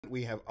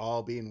We have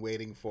all been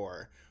waiting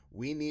for.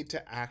 We need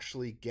to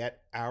actually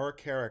get our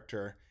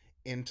character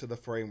into the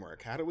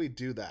framework. How do we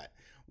do that?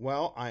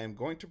 Well, I am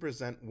going to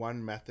present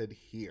one method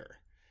here.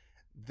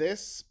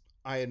 This,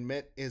 I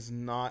admit, is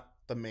not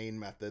the main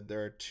method.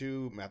 There are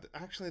two methods.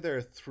 Actually, there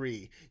are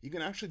three. You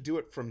can actually do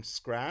it from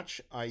scratch.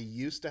 I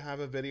used to have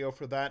a video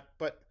for that,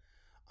 but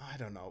I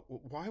don't know.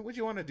 Why would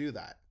you want to do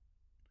that?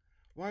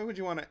 Why would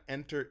you want to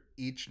enter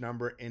each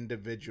number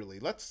individually?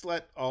 Let's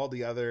let all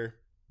the other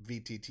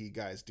VTT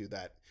guys do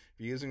that. If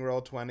you're using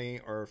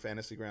Roll20 or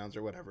Fantasy Grounds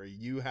or whatever,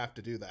 you have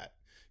to do that.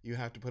 You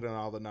have to put in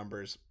all the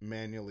numbers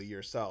manually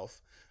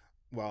yourself.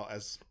 Well,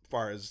 as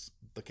far as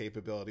the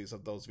capabilities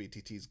of those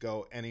VTTs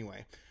go,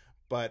 anyway.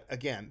 But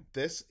again,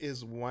 this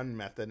is one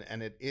method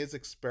and it is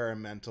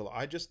experimental.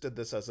 I just did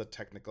this as a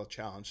technical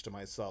challenge to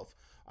myself.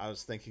 I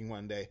was thinking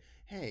one day,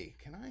 hey,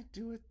 can I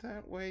do it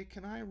that way?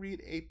 Can I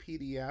read a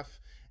PDF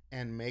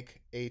and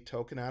make a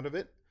token out of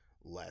it?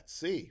 Let's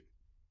see.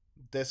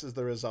 This is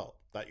the result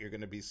that you're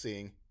going to be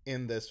seeing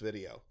in this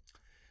video.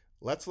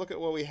 Let's look at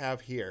what we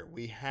have here.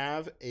 We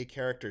have a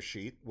character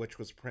sheet, which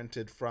was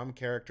printed from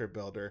Character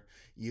Builder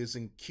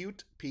using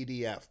Qt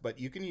PDF, but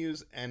you can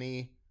use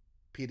any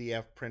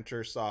PDF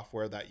printer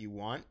software that you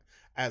want,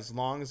 as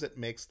long as it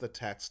makes the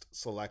text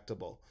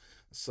selectable.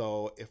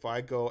 So if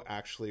I go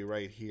actually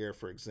right here,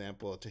 for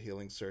example, to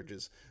Healing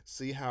Surges,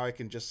 see how I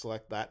can just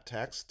select that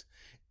text?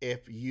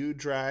 If you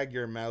drag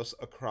your mouse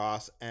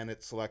across and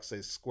it selects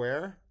a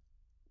square,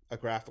 a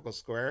graphical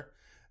square,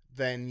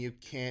 then you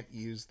can't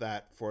use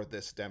that for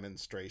this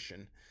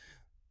demonstration.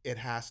 It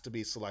has to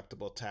be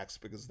selectable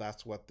text because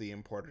that's what the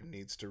importer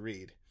needs to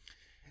read.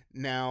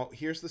 Now,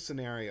 here's the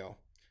scenario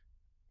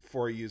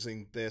for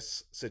using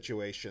this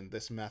situation,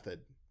 this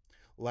method.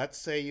 Let's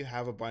say you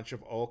have a bunch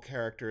of old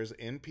characters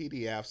in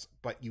PDFs,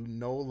 but you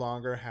no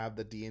longer have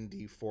the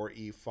D&D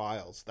 4e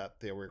files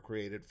that they were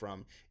created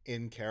from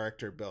in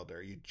Character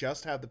Builder. You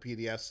just have the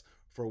PDFs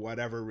for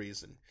whatever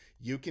reason.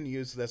 You can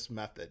use this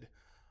method.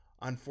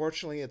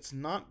 Unfortunately, it's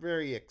not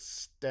very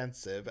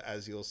extensive,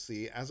 as you'll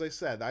see. As I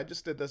said, I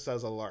just did this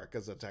as a lark,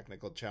 as a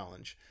technical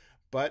challenge.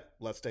 But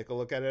let's take a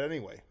look at it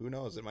anyway. Who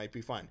knows? It might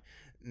be fun.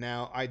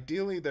 Now,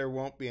 ideally, there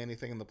won't be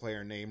anything in the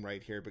player name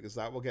right here because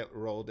that will get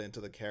rolled into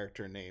the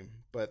character name.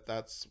 But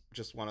that's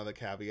just one of the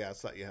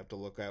caveats that you have to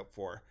look out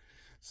for.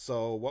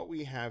 So what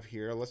we have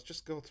here, let's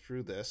just go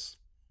through this.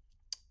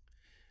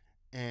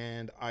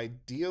 And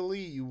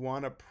ideally, you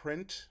want to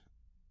print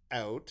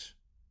out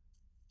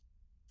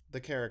the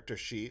character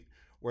sheet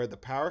where the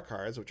power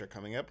cards, which are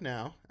coming up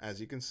now,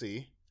 as you can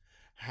see,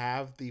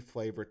 have the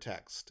flavor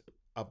text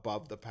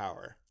above the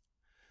power.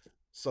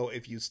 So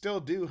if you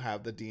still do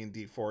have the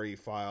D&D 4e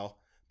file,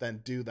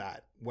 then do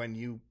that. When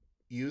you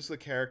use the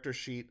character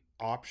sheet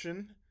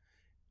option,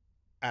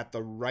 at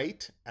the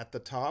right, at the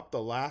top,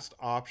 the last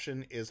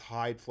option is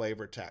hide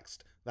flavor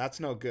text. That's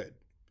no good.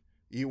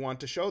 You want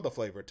to show the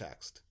flavor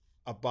text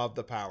above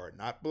the power,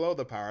 not below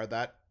the power.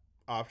 That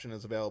option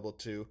is available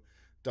too.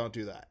 Don't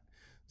do that.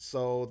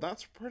 So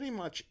that's pretty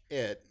much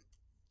it.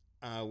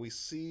 We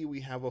see we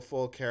have a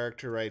full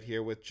character right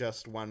here with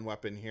just one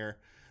weapon here,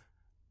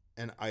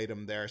 an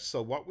item there.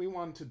 So what we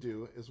want to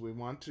do is we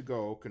want to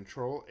go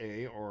Control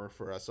A, or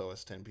for us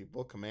OS 10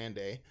 people, Command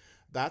A.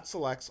 That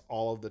selects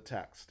all of the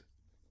text.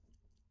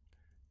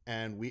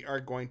 And we are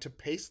going to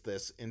paste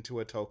this into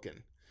a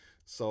token.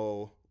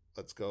 So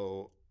let's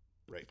go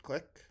right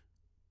click,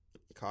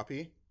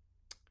 copy,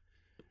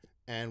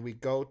 and we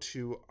go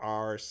to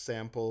our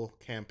sample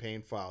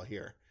campaign file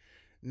here.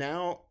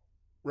 Now,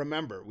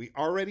 remember, we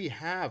already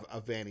have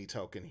a Vani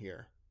token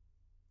here,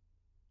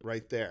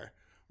 right there.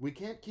 We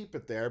can't keep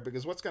it there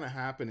because what's going to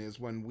happen is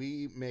when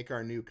we make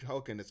our new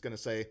token, it's going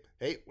to say,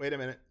 hey, wait a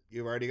minute,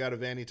 you've already got a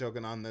Vani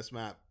token on this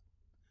map.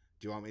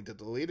 Do you want me to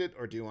delete it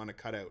or do you want to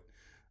cut out?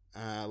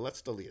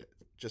 Let's delete it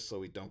just so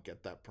we don't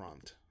get that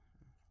prompt.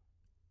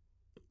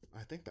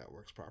 I think that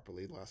works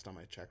properly last time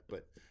I checked,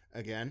 but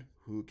again,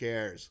 who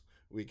cares?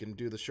 We can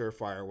do the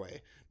surefire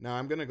way. Now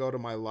I'm going to go to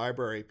my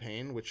library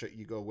pane, which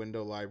you go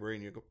Window Library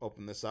and you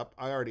open this up.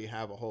 I already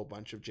have a whole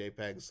bunch of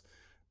JPEGs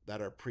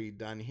that are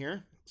pre-done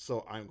here.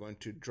 So I'm going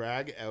to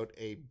drag out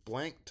a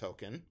blank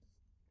token.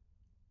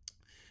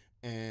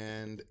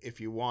 And if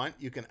you want,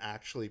 you can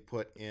actually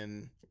put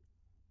in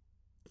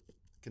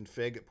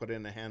config, put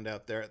in a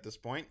handout there at this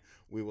point.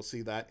 We will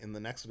see that in the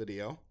next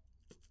video,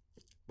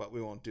 but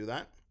we won't do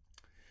that.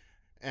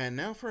 And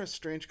now for a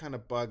strange kind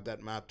of bug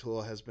that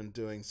MapTool has been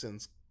doing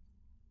since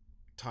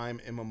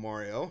time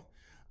immemorial.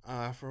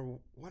 For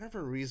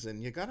whatever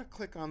reason, you got to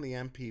click on the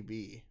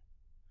MPB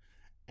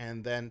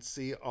and then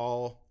see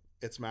all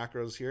its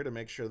macros here to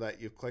make sure that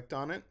you've clicked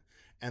on it.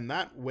 And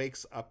that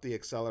wakes up the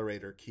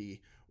accelerator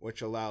key,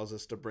 which allows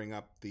us to bring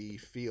up the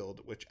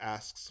field, which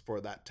asks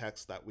for that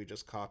text that we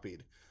just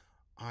copied.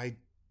 I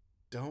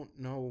don't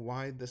know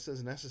why this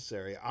is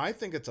necessary. I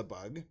think it's a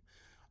bug.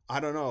 I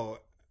don't know.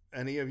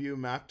 Any of you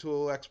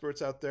MapTool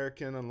experts out there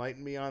can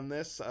enlighten me on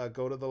this.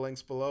 Go to the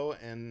links below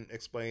and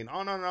explain,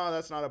 oh, no,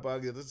 that's not a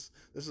bug. This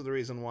is the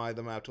reason why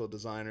the MapTool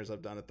designers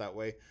have done it that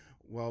way.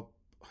 Well,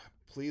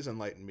 Please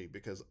enlighten me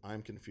because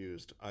I'm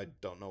confused. I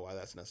don't know why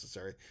that's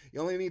necessary.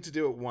 You only need to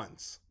do it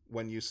once.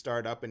 When you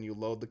start up and you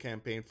load the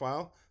campaign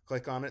file,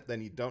 click on it,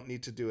 then you don't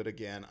need to do it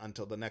again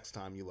until the next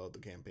time you load the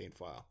campaign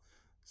file.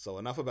 So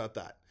enough about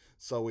that.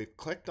 So we've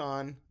clicked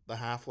on the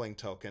halfling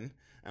token,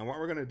 and what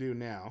we're going to do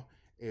now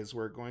is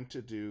we're going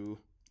to do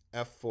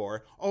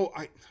F4. Oh,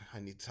 I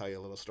need to tell you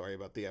a little story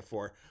about the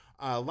F4.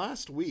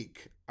 Last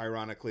week,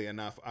 ironically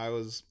enough, I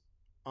was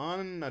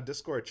on a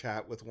Discord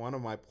chat with one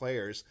of my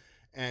players,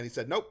 and he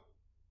said, nope,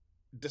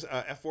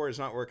 F4 is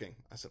not working.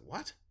 I said,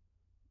 what?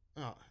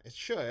 Oh, it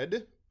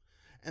should.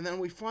 And then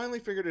we finally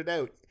figured it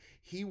out.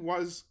 He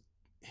was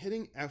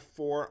hitting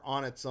F4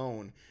 on its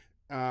own.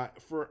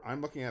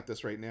 I'm looking at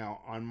this right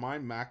now. On my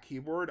Mac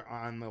keyboard,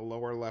 on the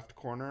lower left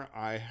corner,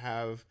 I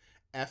have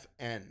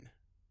FN.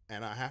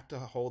 And I have to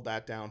hold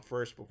that down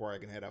first before I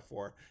can hit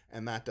F4.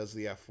 And that does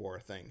the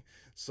F4 thing.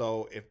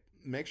 So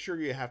make sure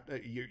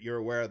you're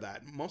aware of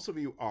that. Most of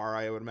you are,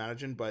 I would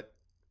imagine, but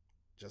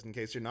just in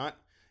case you're not,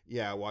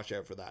 yeah, watch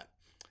out for that.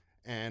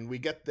 And we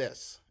get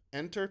this.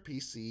 Enter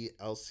PC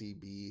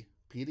LCB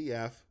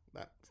PDF.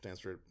 That stands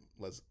for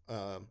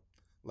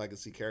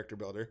Legacy Character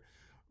Builder,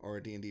 or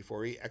D&D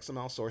 4e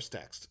XML source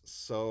text.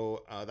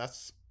 So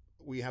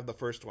we have the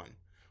first one.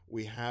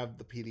 We have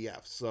the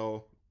PDF,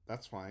 so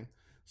that's fine.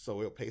 So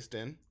we'll paste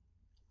in.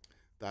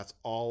 That's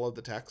all of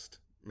the text.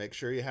 Make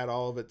sure you had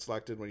all of it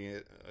selected when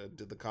you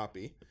did the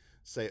copy.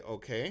 Say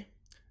OK,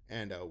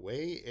 and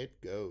away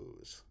it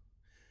goes.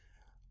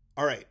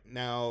 All right,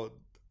 now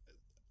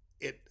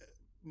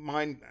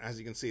mine, as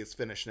you can see, it's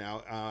finished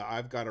now.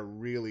 I've got a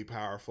really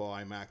powerful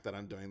iMac that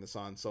I'm doing this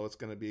on, so it's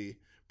going to be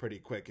pretty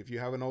quick. If you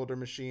have an older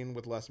machine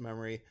with less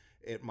memory,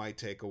 it might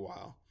take a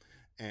while.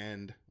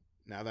 And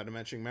now that I'm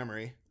mentioning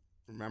memory,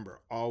 remember,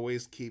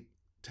 always keep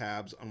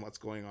tabs on what's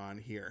going on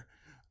here.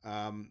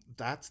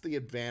 That's the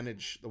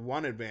advantage, the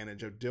one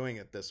advantage of doing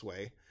it this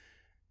way.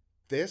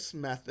 This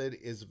method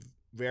is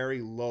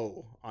very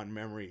low on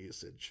memory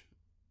usage,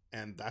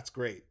 and that's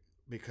great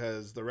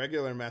because the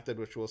regular method,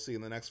 which we'll see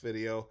in the next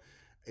video,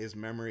 is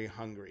memory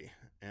hungry,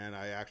 and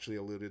I actually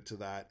alluded to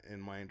that in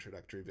my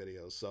introductory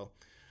videos. So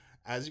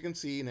as you can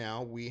see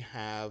now, we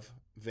have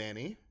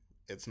Vani.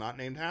 It's not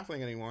named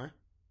Halfling anymore,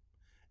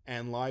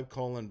 and live :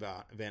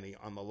 Vani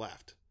on the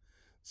left.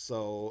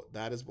 So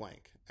that is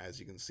blank, as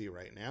you can see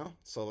right now.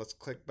 So let's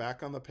click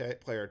back on the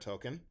player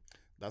token.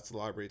 That's the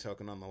library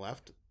token on the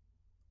left.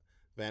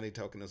 Vani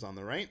token is on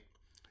the right.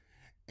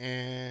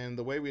 And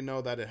the way we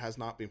know that it has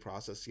not been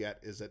processed yet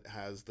is it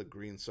has the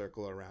green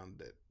circle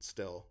around it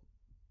still.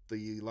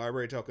 The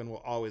library token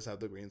will always have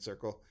the green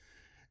circle.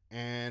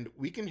 And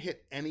we can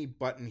hit any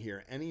button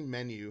here, any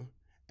menu,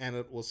 and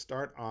it will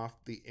start off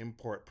the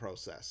import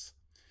process.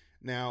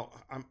 Now,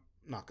 I'm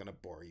not going to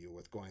bore you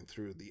with going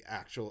through the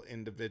actual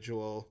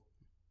individual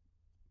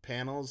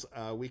panels.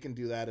 We can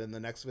do that in the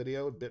next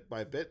video, bit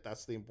by bit.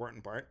 That's the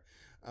important part.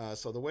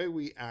 So the way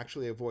we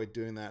actually avoid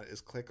doing that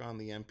is click on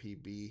the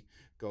MPB,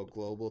 go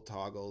global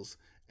toggles,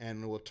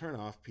 and we'll turn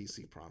off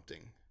PC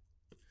prompting.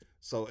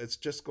 So it's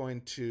just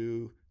going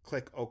to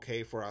click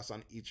OK for us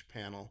on each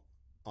panel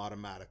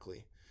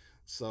automatically.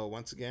 So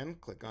once again,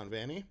 click on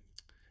Vani,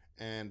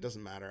 and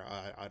doesn't matter,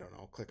 I don't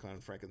know, click on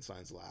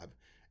Frankenstein's lab,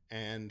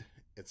 and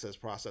it says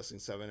processing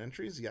 7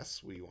 entries.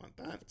 Yes, we want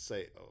that.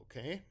 Say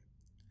OK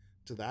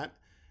to that,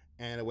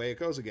 and away it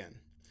goes again.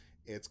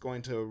 It's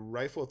going to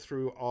rifle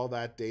through all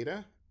that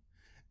data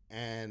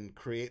and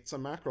create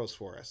some macros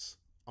for us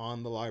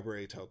on the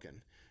library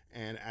token.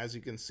 And as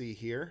you can see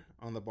here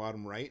on the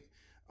bottom right,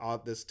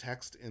 this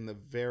text in the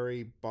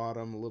very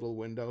bottom little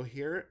window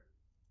here,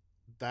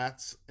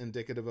 that's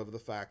indicative of the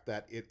fact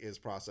that it is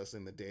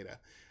processing the data.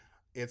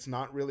 It's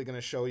not really going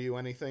to show you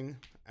anything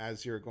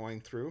as you're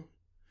going through.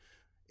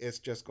 It's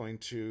just going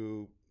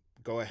to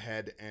go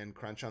ahead and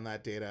crunch on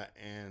that data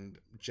and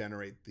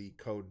generate the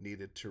code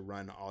needed to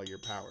run all your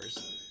powers.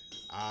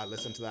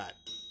 Listen to that.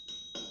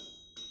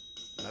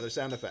 Another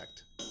sound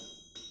effect.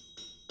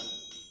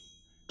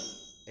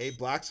 A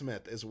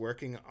blacksmith is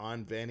working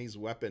on Vani's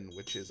weapon,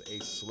 which is a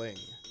sling.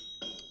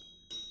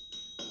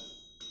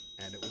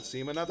 And it would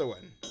seem another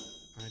one.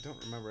 I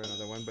don't remember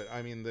another one, but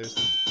I mean, there's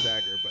the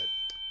dagger, but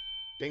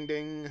ding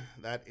ding,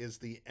 that is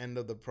the end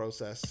of the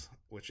process,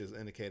 which is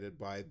indicated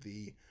by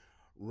the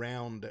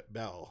round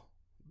bell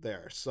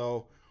there.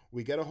 So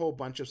we get a whole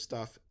bunch of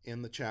stuff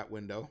in the chat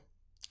window.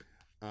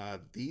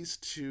 These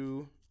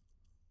two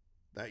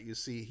that you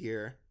see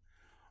here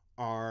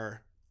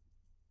are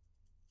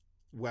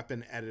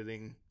weapon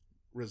editing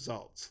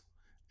results,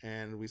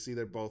 and we see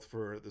they're both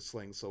for the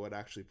sling, so it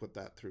actually put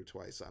that through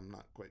twice. I'm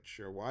not quite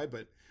sure why,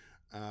 but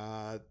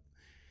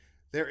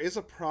there is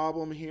a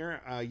problem here.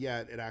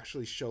 Yeah, it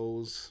actually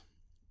shows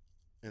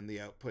in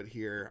the output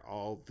here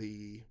all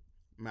the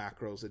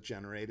macros it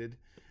generated,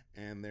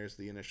 and there's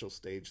the initial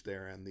stage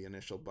there and the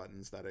initial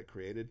buttons that it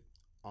created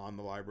on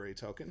the library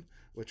token,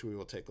 which we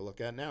will take a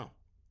look at now.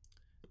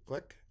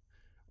 Click.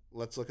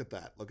 Let's look at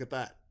that. Look at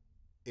that.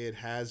 It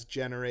has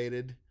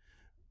generated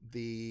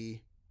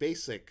the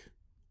basic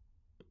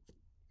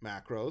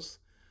macros,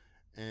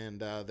 And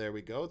there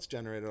we go. It's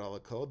generated all the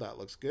code. That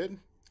looks good.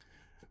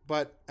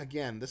 But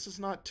again, this is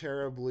not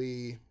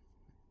terribly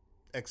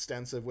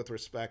extensive with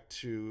respect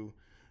to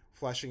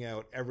fleshing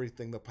out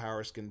everything the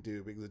powers can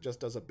do, because it just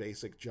does a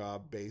basic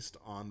job based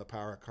on the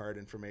power card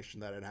information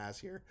that it has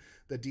here.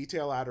 The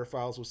detail adder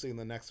files we'll see in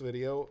the next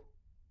video,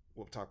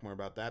 we'll talk more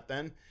about that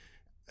then,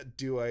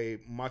 do a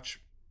much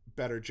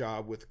better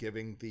job with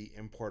giving the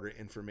importer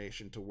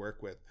information to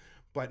work with.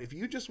 But if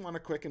you just want a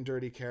quick and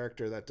dirty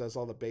character that does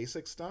all the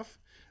basic stuff,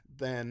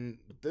 then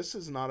this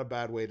is not a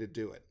bad way to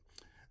do it.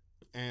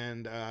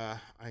 And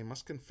I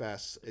must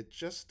confess, it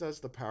just does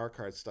the power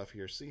card stuff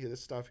here. See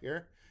this stuff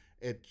here?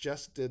 It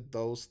just did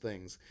those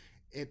things.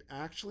 It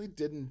actually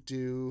didn't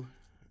do,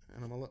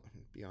 and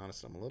be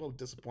honest, I'm a little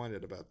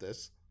disappointed about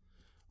this.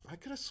 I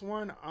could have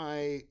sworn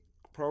I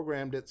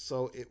programmed it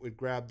so it would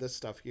grab this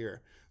stuff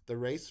here. The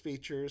race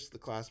features, the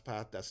class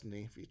path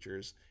destiny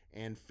features,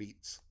 and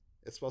feats.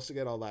 It's supposed to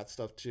get all that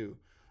stuff too.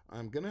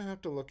 I'm going to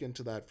have to look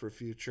into that for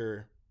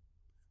future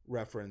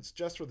reference,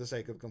 just for the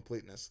sake of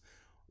completeness.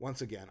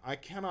 Once again, I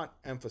cannot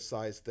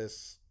emphasize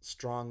this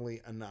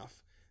strongly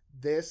enough.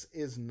 This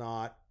is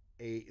not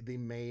the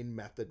main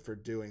method for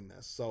doing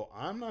this. So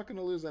I'm not going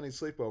to lose any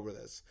sleep over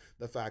this.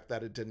 The fact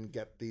that it didn't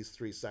get these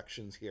 3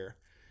 sections here.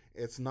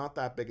 It's not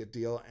that big a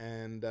deal.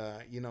 And,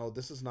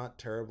 this is not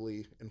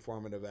terribly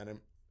informative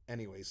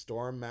anyway.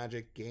 Storm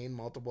magic gain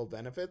multiple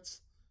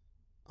benefits.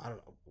 I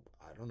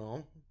don't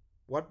know.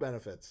 What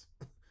benefits?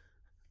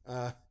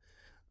 I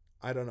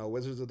don't know.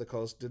 Wizards of the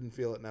Coast didn't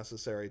feel it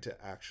necessary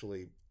to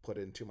actually put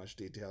in too much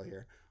detail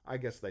here. I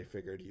guess they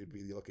figured you'd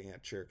be looking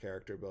at sheer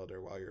character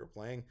builder while you were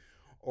playing,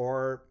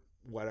 or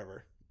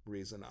whatever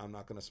reason. I'm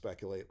not going to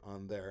speculate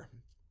on their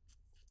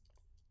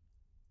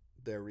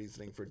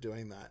reasoning for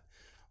doing that.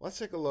 Let's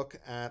take a look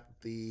at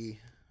the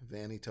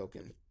Vani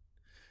token,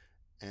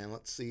 and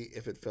let's see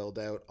if it filled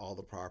out all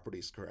the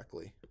properties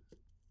correctly.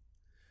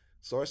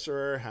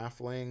 Sorcerer,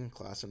 Halfling,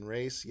 class and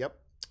race. Yep.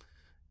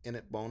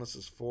 Init bonus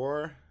is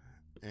 4.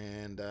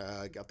 And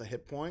got the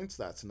hit points.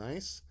 That's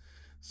nice.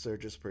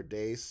 Surges per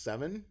day,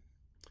 7.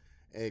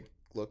 It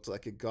looked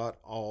like it got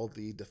all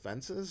the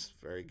defenses.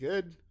 Very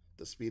good.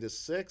 The speed is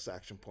 6.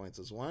 Action points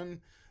is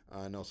 1.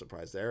 No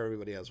surprise there.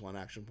 Everybody has 1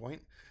 action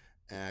point.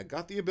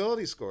 Got the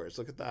ability scores.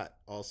 Look at that.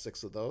 All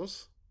 6 of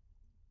those.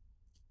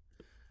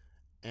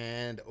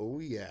 And, oh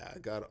yeah,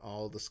 got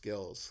all the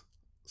skills.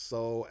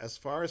 So as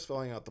far as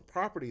filling out the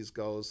properties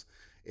goes,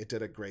 it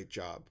did a great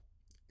job.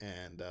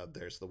 And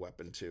there's the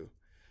weapon too.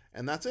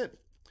 And that's it.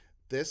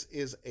 This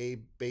is a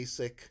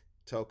basic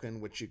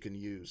token which you can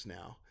use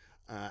now.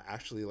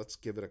 Actually, let's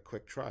give it a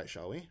quick try,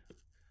 shall we?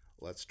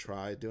 Let's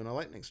try doing a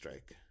lightning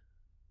strike.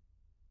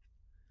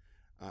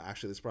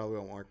 Actually, this probably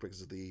won't work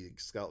because the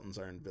skeletons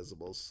are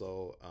invisible,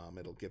 so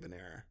it'll give an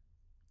error.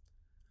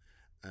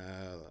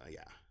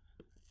 Yeah,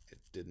 it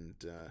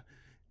didn't.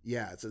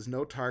 Yeah, it says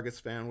no targets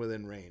found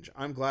within range.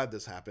 I'm glad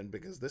this happened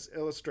because this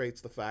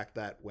illustrates the fact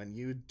that when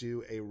you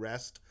do a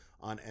rest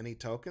on any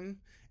token,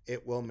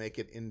 it will make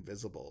it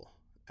invisible,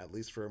 at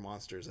least for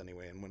monsters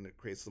anyway. And when it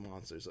creates the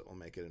monsters, it will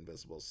make it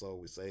invisible. So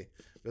we say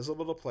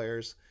visible to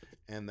players,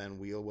 and then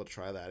we'll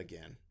try that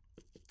again.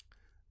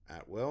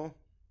 At will.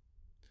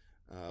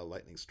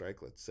 Lightning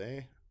strike, let's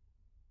say.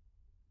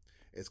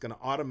 It's going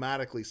to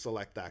automatically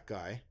select that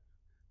guy,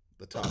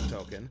 the top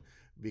token,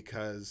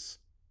 because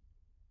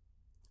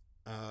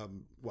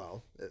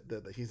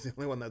he's the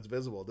only one that's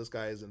visible. This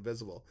guy is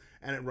invisible,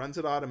 and it runs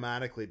it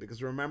automatically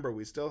because remember,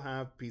 we still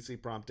have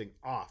PC prompting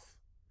off.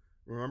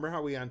 Remember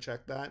how we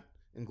unchecked that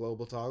in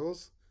global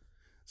toggles?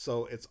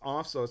 So it's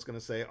off, so it's going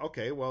to say,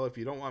 okay, well, if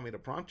you don't want me to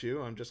prompt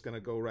you, I'm just going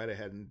to go right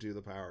ahead and do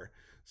the power.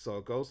 So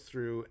it goes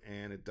through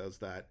and it does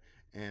that,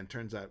 and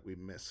turns out we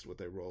missed with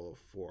a roll of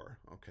 4.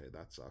 Okay,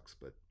 that sucks,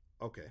 but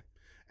okay.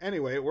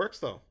 Anyway, it works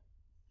though.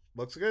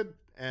 Looks good,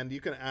 and you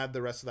can add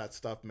the rest of that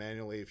stuff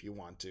manually if you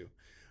want to.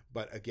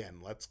 But again,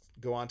 let's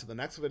go on to the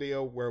next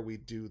video where we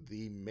do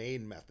the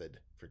main method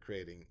for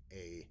creating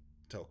a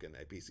token,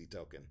 a PC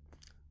token.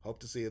 Hope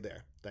to see you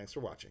there. Thanks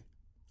for watching.